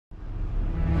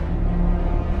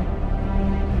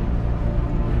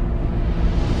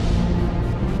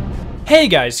Hey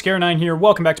guys, Scare9 here,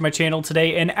 welcome back to my channel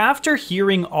today, and after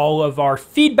hearing all of our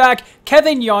feedback,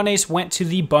 Kevin Yanes went to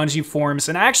the Bungie forums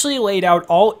and actually laid out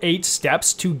all 8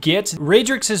 steps to get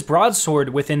Redrix's Broadsword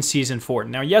within Season 4.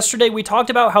 Now yesterday we talked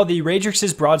about how the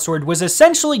Redrix's Broadsword was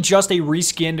essentially just a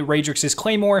reskinned Redrix's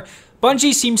Claymore.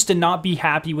 Bungie seems to not be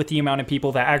happy with the amount of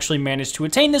people that actually managed to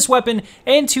attain this weapon,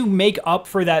 and to make up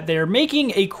for that, they're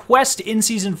making a quest in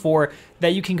Season 4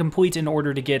 that you can complete in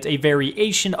order to get a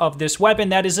variation of this weapon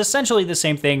that is essentially the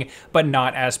same thing, but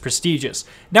not as prestigious.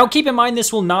 Now keep in mind,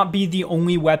 this will not be the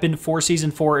only weapon for Season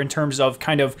 4 in terms of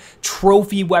kind of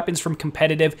trophy weapons from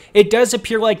competitive. It does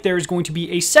appear like there's going to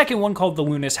be a second one called the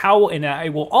Luna's Howl, and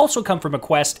it will also come from a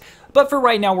quest. But for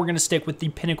right now, we're going to stick with the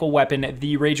pinnacle weapon,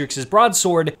 the Redrix's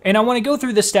Broadsword, and I want to go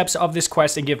through the steps of this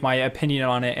quest and give my opinion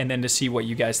on it, and then to see what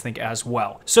you guys think as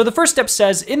well. So the first step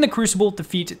says, in the Crucible,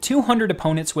 defeat 200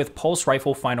 opponents with pulse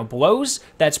rifle final blows.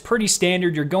 That's pretty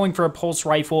standard. You're going for a pulse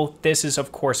rifle. This is,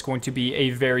 of course, going to be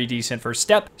a very decent first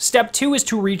step. Step 2 is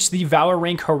to reach the Valor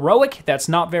rank Heroic. That's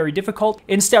not very difficult.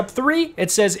 In step 3, it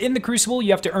says, in the Crucible,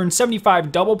 you have to earn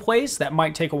 75 double plays. That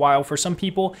might take a while for some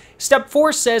people. Step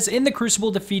 4 says, in the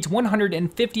Crucible, defeat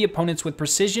 150 opponents with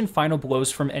precision final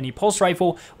blows from any pulse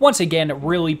rifle. Once again,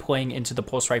 really playing into the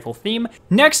pulse rifle theme.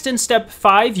 Next, in step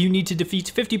 5, you need to defeat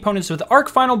 50 opponents with arc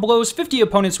final blows, 50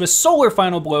 opponents with solar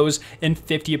final blows, and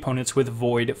 50 opponents with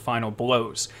void final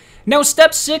blows. Now,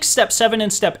 step 6, step 7,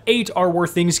 and step 8 are where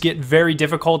things get very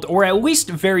difficult, or at least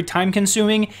very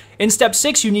time-consuming. In step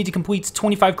 6, you need to complete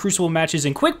 25 Crucible matches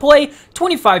in quick play,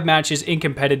 25 matches in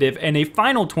competitive, and a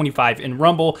final 25 in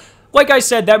Rumble. Like I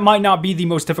said, that might not be the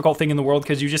most difficult thing in the world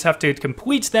because you just have to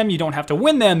complete them, you don't have to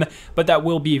win them, but that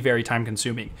will be very time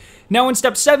consuming. Now in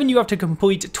step 7, you have to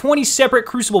complete 20 separate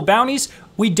Crucible bounties.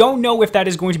 We don't know if that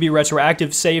is going to be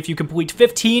retroactive. Say if you complete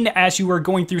 15 as you are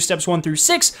going through steps 1 through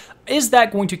 6, is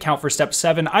that going to count for step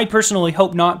 7? I personally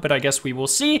hope not, but I guess we will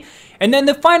see. And then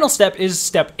the final step is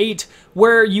step 8,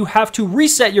 where you have to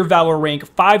reset your Valor rank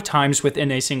 5 times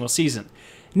within a single season.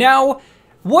 Now,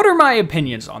 what are my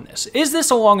opinions on this? Is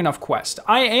this a long enough quest?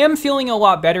 I am feeling a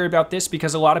lot better about this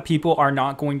because a lot of people are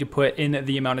not going to put in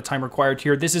the amount of time required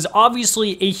here. This is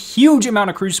obviously a huge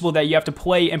amount of Crucible that you have to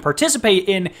play and participate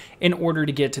in order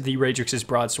to get to the Redrix's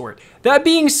Broadsword. That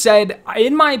being said,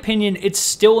 in my opinion, it's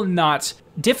still not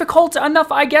difficult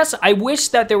enough, I guess. I wish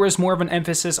that there was more of an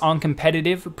emphasis on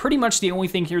competitive. Pretty much the only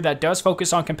thing here that does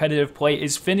focus on competitive play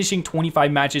is finishing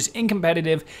 25 matches in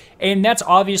competitive, and that's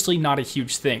obviously not a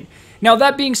huge thing. Now,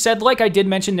 that being said, like I did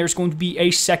mention, there's going to be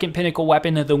a second pinnacle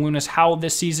weapon, the Luna's Howl,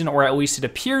 this season, or at least it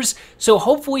appears, so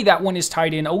hopefully that one is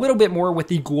tied in a little bit more with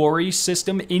the glory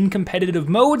system in competitive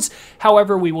modes.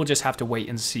 However, we will just have to wait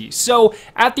and see. So,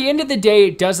 at the end of the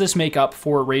day, does this make up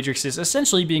for Redrix's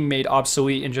essentially being made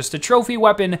obsolete and just a trophy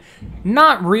weapon?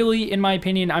 Not really, in my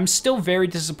opinion. I'm still very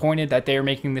disappointed that they are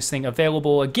making this thing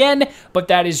available again, but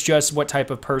that is just what type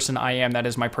of person I am. That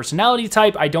is my personality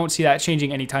type. I don't see that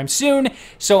changing anytime soon,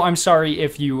 so I'm sorry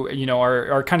if you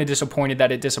are kind of disappointed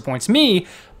that it disappoints me,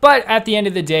 but at the end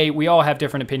of the day, we all have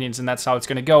different opinions, and that's how it's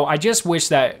going to go. I just wish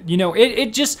that,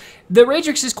 the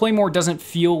Redrix's Claymore doesn't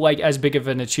feel like as big of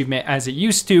an achievement as it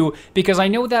used to, because I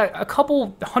know that a couple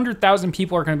 100,000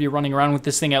 people are going to be running around with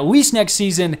this thing at least next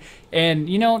season, and,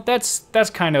 that's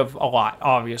kind of a lot,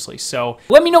 obviously. So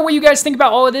let me know what you guys think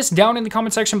about all of this down in the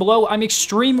comment section below. I'm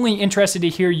extremely interested to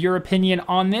hear your opinion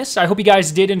on this. I hope you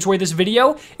guys did enjoy this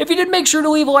video. If you did, make sure to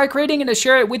leave a like rating and to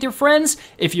share it with your friends.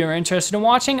 If you're interested in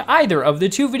watching either of the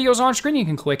 2 videos on screen, you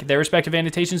can click their respective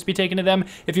annotations to be taken to them.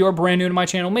 If you are brand new to my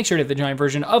channel, make sure to hit the giant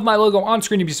version of my logo on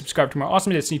screen to be subscribed to my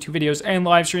awesome Destiny 2 videos and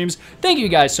live streams. Thank you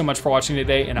guys so much for watching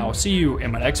today, and I will see you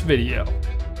in my next video.